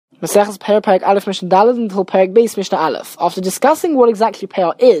Maseches Peah, Perek Aleph, Mishnah Daled until Perek Beis, Mishnah Aleph. After discussing what exactly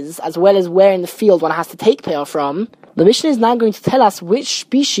Peah is, as well as where in the field one has to take Peah from, the Mishnah is now going to tell us which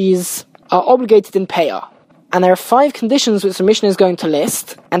species are obligated in Peah. And there are 5 conditions which the Mishnah is going to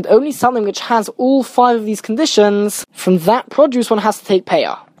list, and only something which has all 5 of these conditions, from that produce one has to take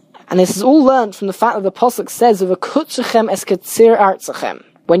Peah. And this is all learned from the fact that the Pasuk says, V'kutzechem es ketzir artzachem,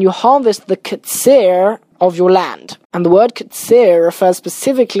 when you harvest the ketzir of your land. And the word ketzir refers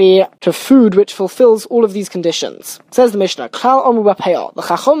specifically to food which fulfills all of these conditions. Says the Mishnah, Klal Omu B'Peah. The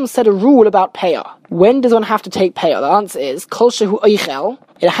Chacham said a rule about Peah. When does one have to take Peah? The answer is, Kol shehu oichel.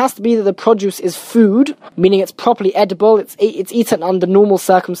 It has to be that the produce is food, meaning it's properly edible, it's eaten under normal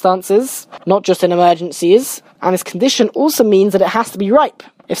circumstances, not just in emergencies. And this condition also means that it has to be ripe.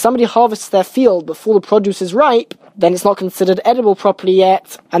 If somebody harvests their field before the produce is ripe, then it's not considered edible properly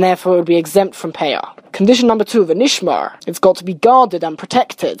yet, and therefore it would be exempt from Peah. Condition number 2, the nishmar. It's got to be guarded and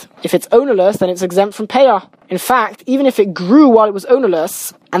protected. If it's ownerless, then it's exempt from Peah. In fact, even if it grew while it was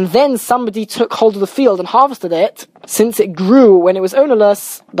ownerless, and then somebody took hold of the field and harvested it, since it grew when it was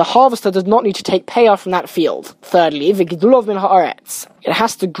ownerless, the harvester does not need to take Peah from that field. Thirdly, v'gidulov min haaretz. It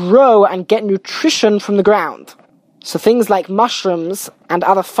has to grow and get nutrition from the ground. So things like mushrooms and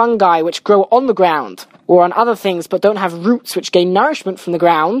other fungi which grow on the ground, or on other things but don't have roots which gain nourishment from the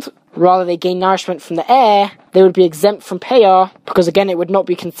ground, rather they gain nourishment from the air, they would be exempt from Peah, because again it would not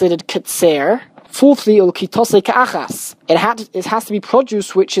be considered ketzir. Fourthly, ulkitose ka'achas. It has to be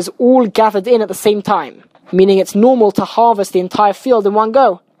produce which is all gathered in at the same time, meaning it's normal to harvest the entire field in one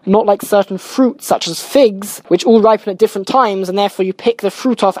go. Not like certain fruits such as figs, which all ripen at different times and therefore you pick the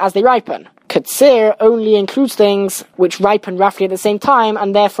fruit off as they ripen. Ketzir only includes things which ripen roughly at the same time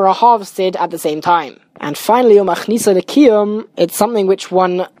and therefore are harvested at the same time. And finally, umachnisa lekiyum, it's something which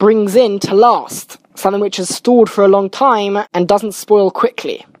one brings in to last. Something which is stored for a long time and doesn't spoil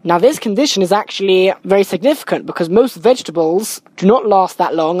quickly. Now this condition is actually very significant because most vegetables do not last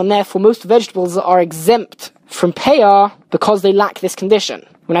that long and therefore most vegetables are exempt from Peah because they lack this condition.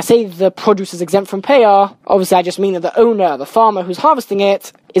 When I say the produce is exempt from Peah, obviously I just mean that the owner, the farmer who's harvesting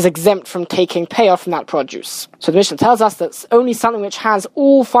it, is exempt from taking Peah from that produce. So the Mishnah tells us that only something which has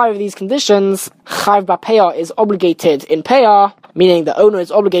all 5 of these conditions, Chayv B'Peah, is obligated in Peah, meaning the owner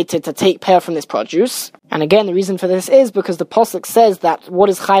is obligated to take Peah from this produce. And again, the reason for this is because the Pasuk says that what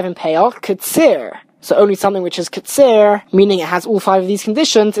is Chayv in Peah? Ketzir. So only something which is ketzir, meaning it has all 5 of these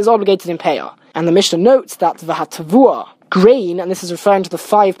conditions, is obligated in Peah. And the Mishnah notes that v'hatavua, grain, and this is referring to the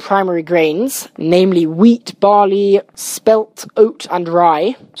 5 primary grains, namely wheat, barley, spelt, oat, and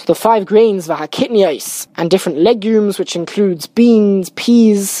rye. So the 5 grains, v'hakitnios, and different legumes, which includes beans,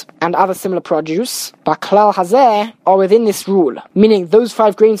 peas, and other similar produce, b'klal hazeh, are within this rule, meaning those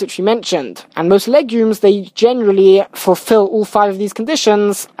 5 grains which we mentioned. And most legumes, they generally fulfill all 5 of these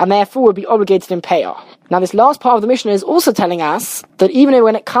conditions, and therefore would be obligated in Peah. Now this last part of the Mishnah is also telling us that even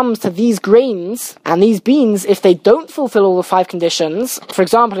when it comes to these grains and these beans, if they don't fulfill all the 5 conditions, for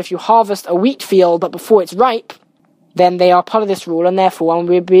example, if you harvest a wheat field but before it's ripe, then they are part of this rule and therefore one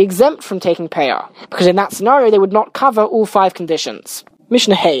would be exempt from taking Peah, because in that scenario they would not cover all 5 conditions.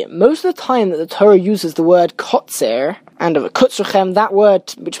 Mishnah Hey, most of the time that the Torah uses the word kotzer, and of kutzrechem, that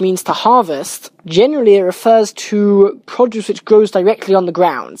word which means to harvest, generally it refers to produce which grows directly on the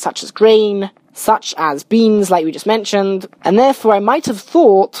ground, such as grain, such as beans, like we just mentioned, and therefore I might have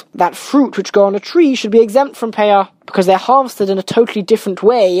thought that fruit which grow on a tree should be exempt from Peah, because they're harvested in a totally different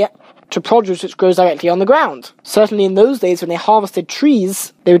way to produce which grows directly on the ground. Certainly in those days when they harvested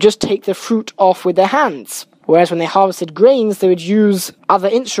trees, they would just take the fruit off with their hands. Whereas when they harvested grains, they would use other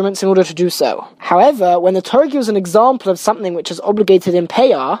instruments in order to do so. However, when the Torah gives an example of something which is obligated in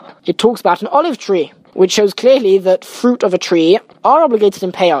Peah, it talks about an olive tree, which shows clearly that fruit of a tree are obligated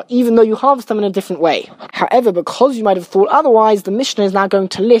in Peah, even though you harvest them in a different way. However, because you might have thought otherwise, the Mishnah is now going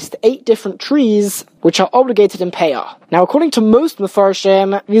to list 8 different trees which are obligated in Peah. Now, according to most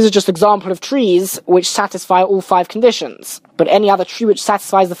Mefarshim, these are just examples of trees which satisfy all 5 conditions. But any other tree which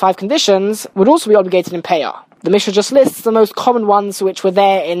satisfies the 5 conditions would also be obligated in Peah. The Mishnah just lists the most common ones which were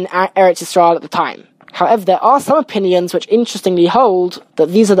there in Eretz Yisrael at the time. However, there are some opinions which interestingly hold that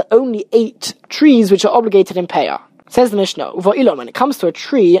these are the only 8 trees which are obligated in Peah. Says the Mishnah, when it comes to a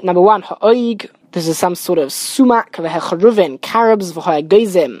tree, number 1, ha'oig, this is some sort of sumac, v'hecharuvin, carobs,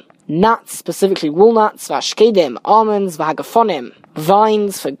 v'ha'agozim, nuts, specifically walnuts, v'hashkedim, almonds, v'hagafonim,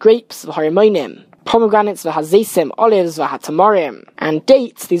 vines for grapes, v'harimonim, pomegranates, v'hazesim, olives, v'hatamarim, and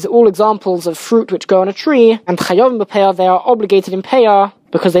dates. These are all examples of fruit which grow on a tree, and chayovim b'peah, they are obligated in Peah,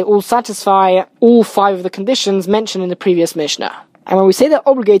 because they all satisfy all 5 of the conditions mentioned in the previous Mishnah. And when we say they're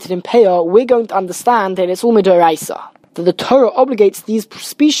obligated in Peah, we're going to understand that it's all midoraisa. that the Torah obligates these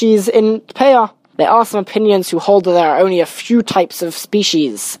species in Peah. There are some opinions who hold that there are only a few types of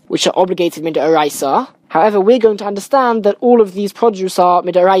species which are obligated midoraisa. However, we're going to understand that all of these produce are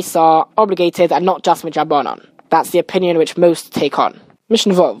midoraisa obligated and not just midrabanan. That's the opinion which most take on.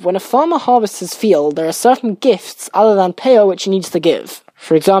 Mishnah Vov. When a farmer harvests his field, there are certain gifts other than Peah which he needs to give.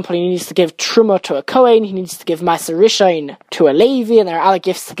 For example, he needs to give Truma to a Kohen, he needs to give Maaser Rishon to a Levi, and there are other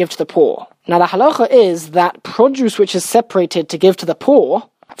gifts to give to the poor. Now the halacha is that produce which is separated to give to the poor,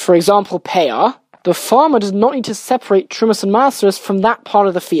 for example Peah, the farmer does not need to separate Trumas and Maaseros from that part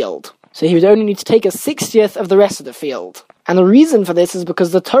of the field. So he would only need to take a 60th of the rest of the field. And the reason for this is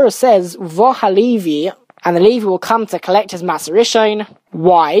because the Torah says, Vo HaLevi, and the Levi will come to collect his Maaser Rishon.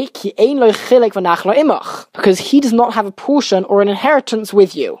 Why? Ki ein lo chilek v'nachlo imach. Because he does not have a portion or an inheritance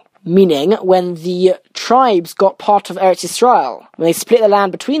with you. Meaning, when the tribes got part of Eretz Yisrael, when they split the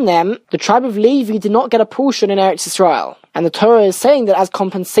land between them, the tribe of Levi did not get a portion in Eretz Yisrael. And the Torah is saying that as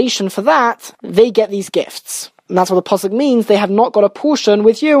compensation for that, they get these gifts. And that's what the pasuk means, they have not got a portion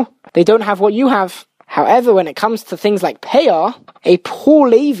with you. They don't have what you have. However, when it comes to things like Peah, a poor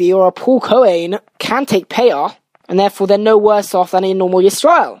Levi or a poor Kohen can take Peah, and therefore they're no worse off than a normal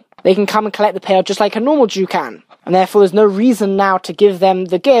Yisrael. They can come and collect the Peah just like a normal Jew can. And therefore there's no reason now to give them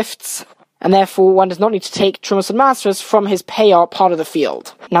the gifts, and therefore one does not need to take Trumas and Maaseros from his Peah part of the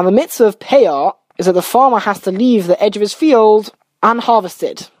field. Now the mitzvah of Peah is that the farmer has to leave the edge of his field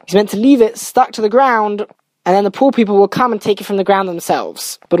unharvested. He's meant to leave it stuck to the ground, and then the poor people will come and take it from the ground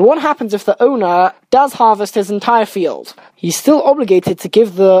themselves. But what happens if the owner does harvest his entire field? He's still obligated to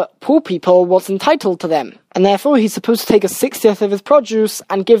give the poor people what's entitled to them, and therefore he's supposed to take a 60th of his produce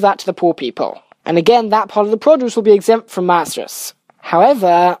and give that to the poor people. And again, that part of the produce will be exempt from Maaseros.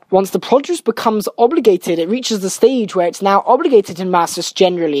 However, once the produce becomes obligated, it reaches the stage where it's now obligated in Maaseros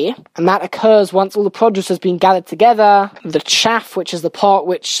generally, and that occurs once all the produce has been gathered together, the chaff, which is the part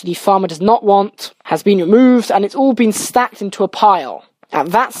which the farmer does not want, has been removed, and it's all been stacked into a pile.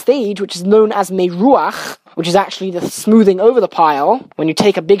 At that stage, which is known as meruach, which is actually the smoothing over the pile, when you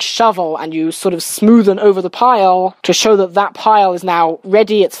take a big shovel and you sort of smoothen over the pile to show that that pile is now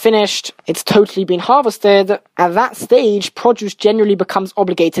ready, it's finished, it's totally been harvested, at that stage, produce generally becomes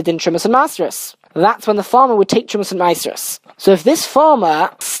obligated in Trumas and Maaseros. That's when the farmer would take Trumas and Maaseros. So if this farmer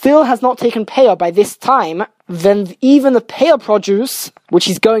still has not taken Peah by this time, then even the Peah produce, which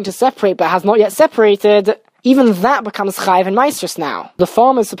he's going to separate but has not yet separated, even that becomes chayiv and maaseros now. The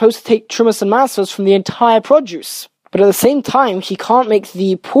farmer is supposed to take trumas and maaseros from the entire produce. But at the same time, he can't make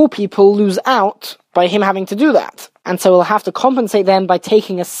the poor people lose out by him having to do that. And so he'll have to compensate them by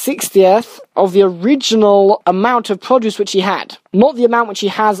taking a 60th of the original amount of produce which he had. Not the amount which he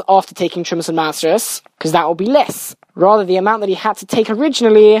has after taking trumas and maaseros, because that will be less. Rather, the amount that he had to take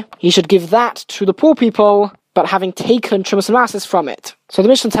originally, he should give that to the poor people, but having taken trumas and maaseros from it. So the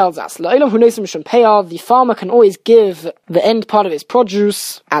Mishnah tells us, the farmer can always give the end part of his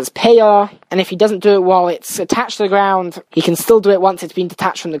produce as Peah, and if he doesn't do it while it's attached to the ground, he can still do it once it's been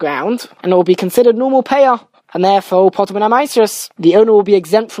detached from the ground, and it will be considered normal Peah. And therefore, potam and maaseros, the owner will be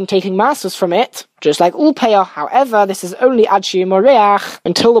exempt from taking maaseros from it, just like all Peah. However, this is only ad she'imoreach,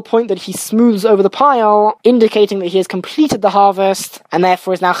 until the point that he smooths over the pile, indicating that he has completed the harvest, and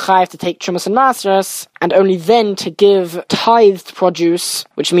therefore is now chayiv to take trumas and maaseros, and only then to give tithed produce,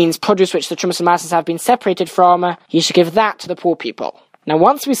 which means produce which the trumas and maaseros have been separated from, he should give that to the poor people. Now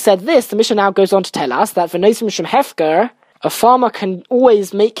once we said this, the Mishnah now goes on to tell us that v'nosim mishum hefker, a farmer can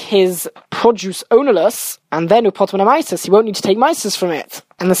always make his produce ownerless, and then upotam maaseros, he won't need to take maaseros from it.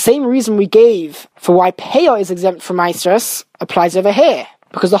 And the same reason we gave for why Peah is exempt from maaseros applies over here.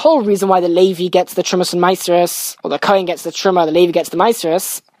 Because the whole reason why the Levi gets the trumas and maaseros, or the Kohen gets the truma, the Levi gets the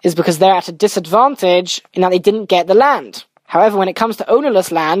maaseros, is because they're at a disadvantage in that they didn't get the land. However, when it comes to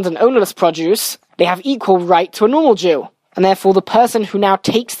ownerless land and ownerless produce, they have equal right to a normal Jew. And therefore, the person who now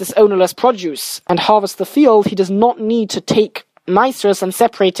takes this ownerless produce and harvests the field, he does not need to take maaseros and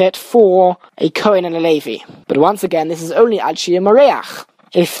separate it for a Kohen and a Levi. But once again, this is only ad she'imoreach.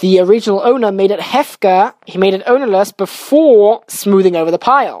 If the original owner made it hefker, he made it ownerless before smoothing over the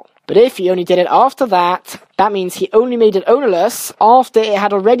pile. But if he only did it after that, that means he only made it ownerless after it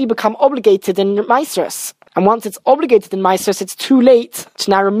had already become obligated in maaseros. And once it's obligated in maaseros, it's too late to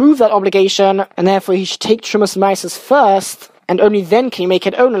now remove that obligation, and therefore he should take trumas and maaseros first, and only then can he make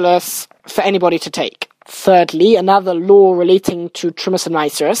it ownerless for anybody to take. Thirdly, another law relating to trumas and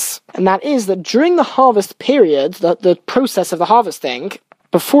maaseros, and that is that during the harvest period, the process of the harvesting,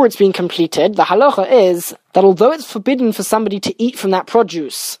 before it's been completed, the halacha is that although it's forbidden for somebody to eat from that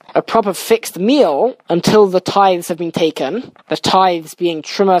produce a proper fixed meal until the tithes have been taken, the tithes being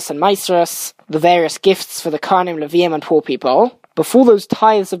trumas and maasros, the various gifts for the Kohanim, Leviim, and poor people, before those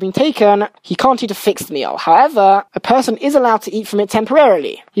tithes have been taken, he can't eat a fixed meal. However, a person is allowed to eat from it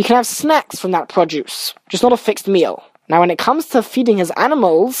temporarily. You can have snacks from that produce, just not a fixed meal. Now, when it comes to feeding his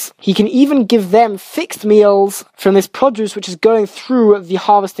animals, he can even give them fixed meals from this produce which is going through the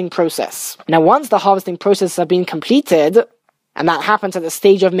harvesting process. Now, once the harvesting process has been completed, and that happens at the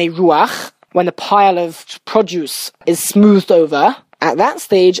stage of meruach, when the pile of produce is smoothed over, at that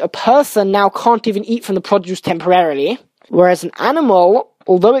stage, a person now can't even eat from the produce temporarily, whereas an animal,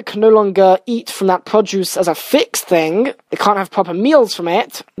 although it can no longer eat from that produce as a fixed thing, it can't have proper meals from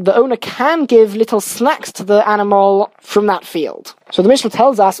it, the owner can give little snacks to the animal from that field. So the Mishnah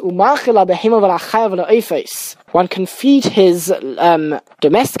tells us, one can feed his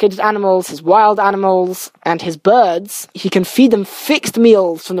domesticated animals, his wild animals, and his birds. He can feed them fixed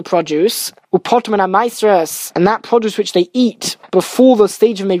meals from the produce, and that produce which they eat before the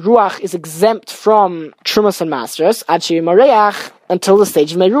stage of meruach is exempt from trumas and maasros, until the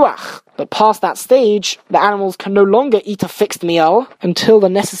stage of meruach. But past that stage, the animals can no longer eat a fixed meal until the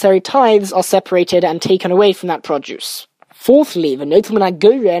necessary tithes are separated and taken away from that produce. Fourthly, one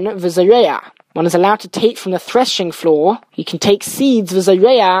is allowed to take from the threshing floor. He can take seeds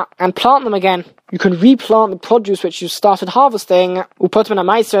and plant them again. You can replant the produce which you started harvesting, and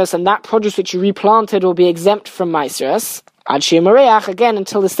that produce which you replanted will be exempt from maasros. Again,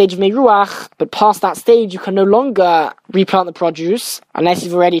 until the stage of meruach, but past that stage you can no longer replant the produce unless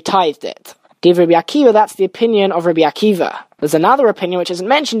you've already tithed it. Div Rabbi Akiva, that's the opinion of Rabbi Akiva. There's another opinion which isn't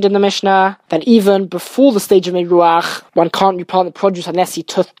mentioned in the Mishnah, that even before the stage of meruach, one can't replant the produce unless he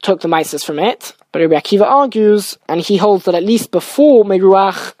took the maasros from it. But Rabbi Akiva argues, and he holds that at least before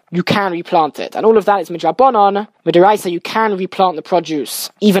meruach, you can replant it. And all of that is midrabanan. Midaraisa, you can replant the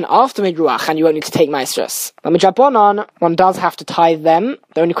produce even after meruach, and you won't need to take maasros. But midrabanan, one does have to tithe them.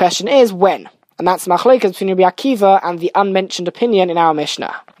 The only question is when. And that's machlokes between Rabbi Akiva and the unmentioned opinion in our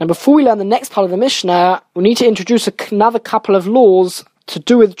Mishnah. Now, before we learn the next part of the Mishnah, we need to introduce another couple of laws to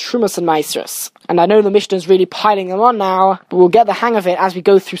do with trumas and maasros. And I know the Mishnah is really piling them on now, but we'll get the hang of it as we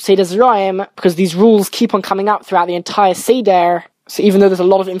go through Seder Zerayim, because these rules keep on coming up throughout the entire Seder. So even though there's a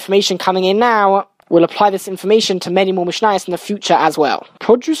lot of information coming in now, we'll apply this information to many more Mishnayos in the future as well.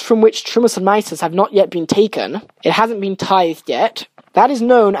 Produce from which trumas and maasros have not yet been taken, it hasn't been tithed yet, that is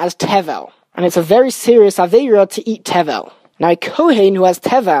known as tevel. And it's a very serious aveira to eat tevel. Now, a kohen who has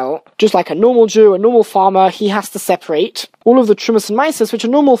tevel, just like a normal Jew, a normal farmer, he has to separate all of the trumas and maasros, which a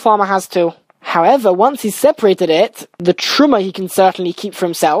normal farmer has to. However, once he's separated it, the truma he can certainly keep for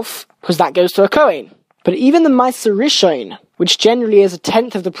himself, because that goes to a kohen. But even the maaser rishon, which generally is a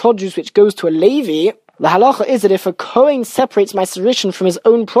tenth of the produce which goes to a Levi, the halacha is that if a kohen separates maaser rishon from his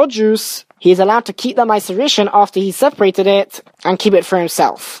own produce, he is allowed to keep that maaser rishon after he's separated it and keep it for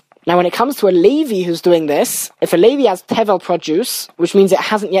himself. Now, when it comes to a Levi who's doing this, if a Levi has tevel produce, which means it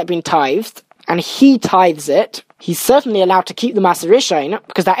hasn't yet been tithed, and he tithes it, he's certainly allowed to keep the maaser rishon,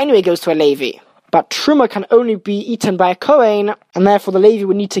 because that anyway goes to a Levi. But truma can only be eaten by a kohen, and therefore the Levi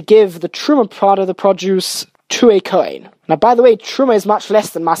would need to give the truma part of the produce to a kohen. Now, by the way, truma is much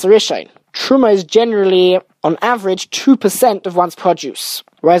less than maaser rishon. Truma is generally, on average, 2% of one's produce,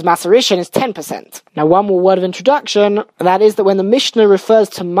 whereas maaser rishon is 10%. Now, one more word of introduction, and that is that when the Mishnah refers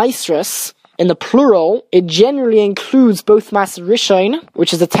to maasros in the plural, it generally includes both maaser rishon,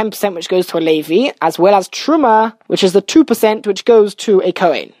 which is the 10% which goes to a Levi, as well as truma, which is the 2% which goes to a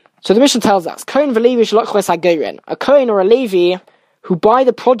kohen. So the Mishnah tells us, kohen v'levi shlochos hagoren, a kohen or a Levi who buy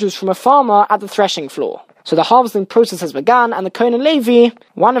the produce from a farmer at the threshing floor. So the harvesting process has begun, and the kohen and Levi,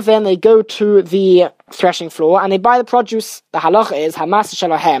 one of them, they go to the threshing floor and they buy the produce. The halacha is hamas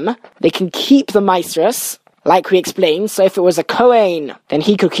shalahem. They can keep the maasros, like we explained. So if it was a kohen, then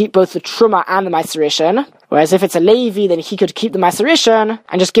he could keep both the truma and the maaser rishon. Whereas if it's a Levi, then he could keep the maaser rishon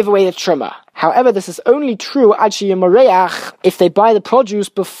and just give away the truma. However, this is only true if they buy the produce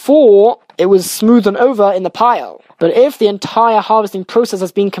before it was smoothed over in the pile. But if the entire harvesting process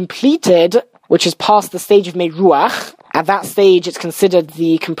has been completed, which is past the stage of meruach, at that stage it's considered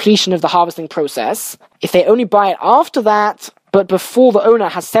the completion of the harvesting process. If they only buy it after that, but before the owner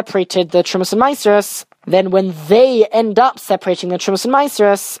has separated the trumas and maasros, then when they end up separating the trumas and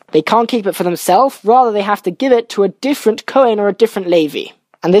maasros, they can't keep it for themselves, rather they have to give it to a different kohen or a different Levi.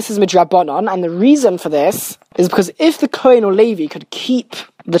 And this is midrabanan, and the reason for this is because if the kohen or Levi could keep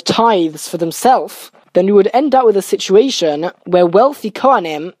the tithes for themselves, then you would end up with a situation where wealthy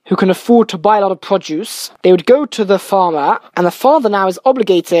Kohanim, who can afford to buy a lot of produce, they would go to the farmer, and the father now is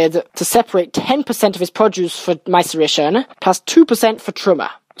obligated to separate 10% of his produce for Meiser Rishon, plus 2% for Truma.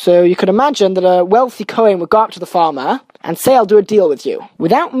 So you could imagine that a wealthy Kohen would go up to the farmer and say, I'll do a deal with you.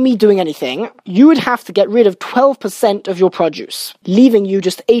 Without me doing anything, you would have to get rid of 12% of your produce, leaving you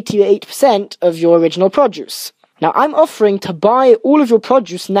just 88% of your original produce. Now, I'm offering to buy all of your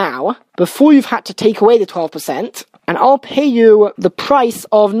produce now, before you've had to take away the 12%, and I'll pay you the price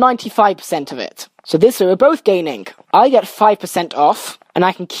of 95% of it. So this way we're both gaining. I get 5% off, and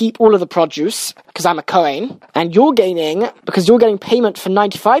I can keep all of the produce, because I'm a Kohen, and you're gaining, because you're getting payment for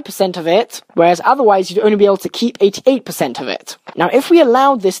 95% of it, whereas otherwise you'd only be able to keep 88% of it. Now, if we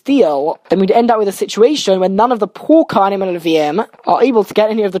allowed this deal, then we'd end up with a situation where none of the poor Kohanim and Leviim are able to get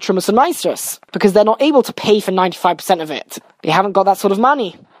any of the Trumas and Maasros, because they're not able to pay for 95% of it. They haven't got that sort of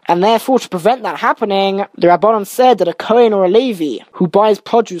money. And therefore, to prevent that happening, the Rabbanon said that a Kohen or a Levi who buys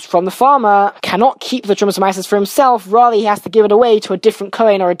produce from the farmer cannot keep the Trumas and Maasros for himself, rather he has to give it away to a different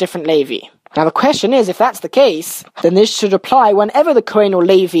Kohen or a different Levi. Now the question is, if that's the case, then this should apply whenever the Kohen or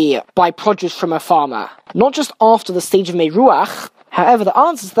Levi buy produce from a farmer, not just after the stage of Meruach. However, the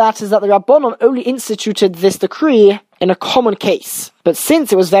answer to that is that the Rabbanon only instituted this decree in a common case. But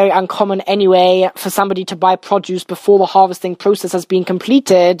since it was very uncommon anyway for somebody to buy produce before the harvesting process has been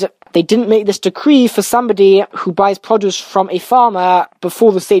completed, they didn't make this decree for somebody who buys produce from a farmer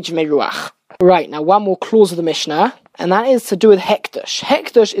before the stage of Meruach. Right, now one more clause of the Mishnah, and that is to do with Hekdesh.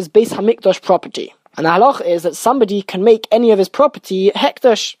 Hekdesh is Beis HaMikdash property. And the halacha is that somebody can make any of his property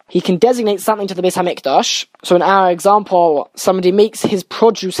Hekdesh. He can designate something to the Beis HaMikdash. So in our example, somebody makes his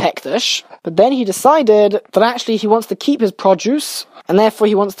produce Hekdesh, but then he decided that actually he wants to keep his produce, and therefore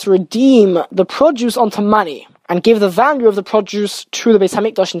he wants to redeem the produce onto money, and give the value of the produce to the Beis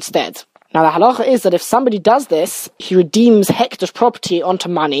HaMikdash instead. Now the halacha is that if somebody does this, he redeems Hekdesh property onto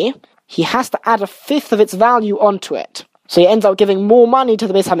money, he has to add 1/5 of its value onto it. So he ends up giving more money to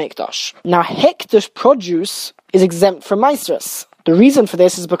the Beis HaMikdash. Now, Hekdesh produce is exempt from Maasros. The reason for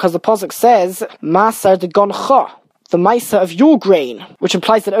this is because the Pasuk says, Masar de Goncha, the Meiser of your grain, which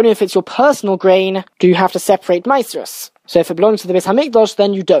implies that only if it's your personal grain do you have to separate Maasros. So if it belongs to the Beis HaMikdash,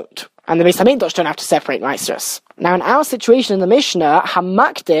 then you don't. And the Beis HaMikdash don't have to separate Maasros. Now, in our situation in the Mishnah,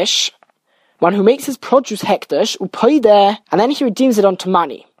 Hamakdish, one who makes his produce Hekdesh, Upoideh, and then he redeems it onto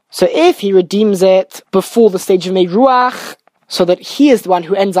money. So if he redeems it before the stage of Meruach, so that he is the one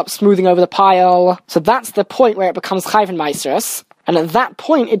who ends up smoothing over the pile, so that's the point where it becomes Chayv and Maasros, and at that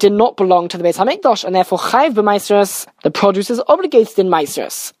point it did not belong to the Beis HaMikdash, and therefore Chayv b'Maasros, the produce is obligated in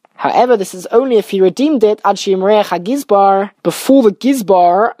Maasros. However, this is only if he redeemed it Ad Sheyimreach HaGizbar, before the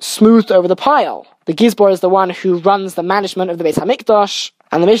Gizbar smoothed over the pile. The Gizbar is the one who runs the management of the Beis HaMikdash,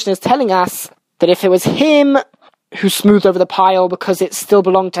 and the Mishnah is telling us that if it was him who smoothed over the pile because it still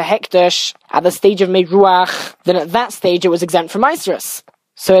belonged to Hekdesh at the stage of Meruach, then at that stage it was exempt from Maasros.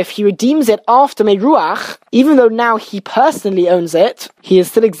 So if he redeems it after Meruach, even though now he personally owns it, he is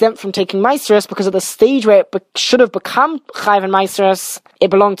still exempt from taking Maasros because at the stage where it should have become Chayv and Maasros, it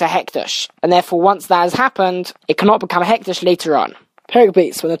belonged to Hekdesh. And therefore once that has happened, it cannot become Hekdesh later on. Perek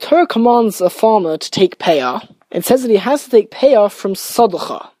Beis, when the Torah commands a farmer to take payah, it says that he has to take payah from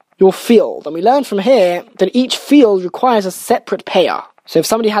Sadacha, your field. And we learn from here that each field requires a separate payah. So if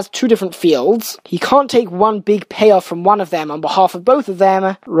somebody has 2 different fields, he can't take one big payah from one of them on behalf of both of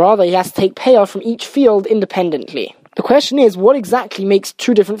them. Rather, he has to take payah from each field independently. The question is, what exactly makes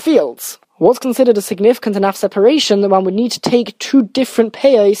 2 different fields? What's considered a significant enough separation that one would need to take 2 different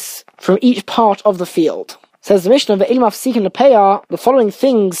payahs from each part of the field? Says the Mishnah, Ve'il mafsikin lepayah, the following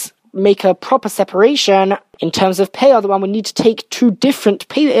things make a proper separation in terms of payah that one would need to take 2 different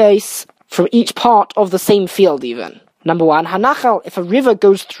payahs from each part of the same field even. Number 1, hanachal, if a river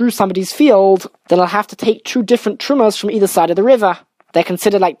goes through somebody's field, then I'll have to take 2 different trumas from either side of the river. They're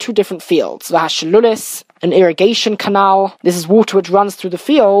considered like 2 different fields. V'hashlulis, an irrigation canal, this is water which runs through the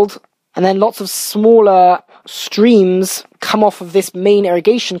field, and then lots of smaller streams come off of this main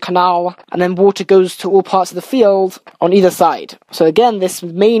irrigation canal, and then water goes to all parts of the field on either side. So again, this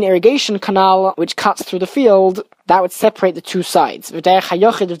main irrigation canal, which cuts through the field, that would separate the 2 sides. A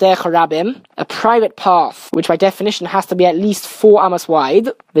private path, which by definition has to be at least 4 amas wide.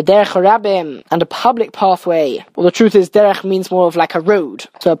 And a public pathway. Well, the truth is, derech means more of like a road.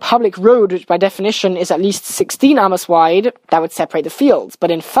 So a public road, which by definition is at least 16 amas wide, that would separate the fields.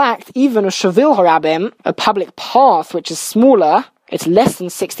 But in fact, even a shavil harabim, a public path, which is smaller, it's less than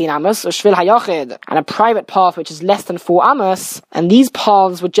 16 amos, or shvil hayachid, and a private path which is less than 4 amos, and these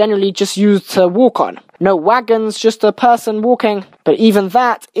paths were generally just used to walk on. no wagons, just a person walking. But even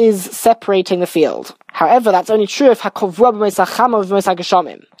that is separating the field. However, that's only true if it's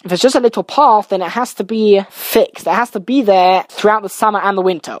just a little path, then it has to be fixed. It has to be there throughout the summer and the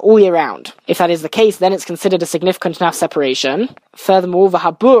winter, all year round. If that is the case, then it's considered a significant enough separation. Furthermore, the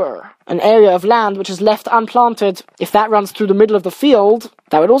habur, an area of land which is left unplanted, if that runs through the middle of the field,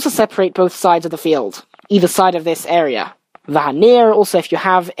 that would also separate both sides of the field, either side of this area. Vahanir, also if you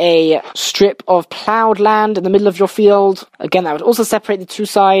have a strip of ploughed land in the middle of your field, again that would also separate the two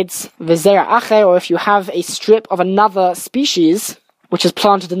sides. Vizera acher, or if you have a strip of another species which is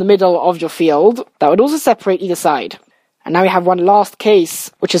planted in the middle of your field, that would also separate either side. And now we have one last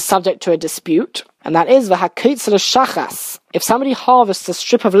case which is subject to a dispute, and that is v'hakitzel shachas. If somebody harvests a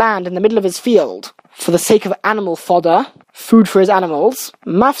strip of land in the middle of his field for the sake of animal fodder, food for his animals,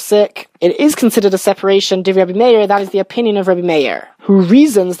 mafsik, it is considered a separation. Div Rabbi Meir, that is the opinion of Rabbi Meir, who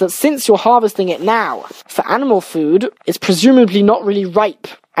reasons that since you're harvesting it now for animal food, it's presumably not really ripe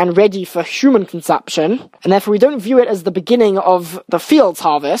and ready for human consumption, and therefore we don't view it as the beginning of the field's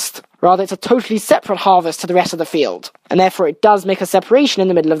harvest. Rather, it's a totally separate harvest to the rest of the field, and therefore it does make a separation in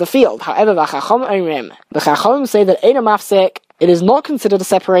the middle of the field. However, the Chacham say that Eina Mafsik, it is not considered a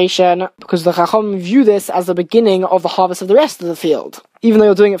separation, because the Chacham view this as the beginning of the harvest of the rest of the field. Even though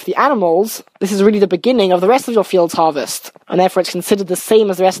you're doing it for the animals, this is really the beginning of the rest of your field's harvest, and therefore it's considered the same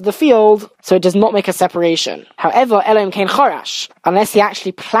as the rest of the field, so it does not make a separation. However, Elohim Kain Chorash, unless he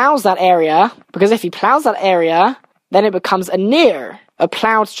actually plows that area, because if he plows that area, then it becomes a near, a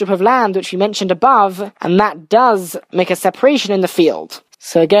ploughed strip of land which we mentioned above, and that does make a separation in the field.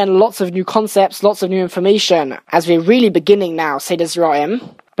 So again, lots of new concepts, lots of new information, as we're really beginning now Seder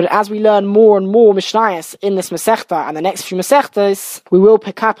Zeraim. But as we learn more and more Mishnayos in this Masechta and the next few Masechtas, we will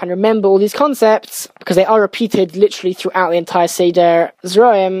pick up and remember all these concepts, because they are repeated literally throughout the entire Seder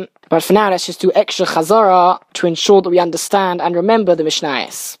Zeraim. But for now, let's just do extra Chazara to ensure that we understand and remember the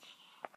Mishnayos.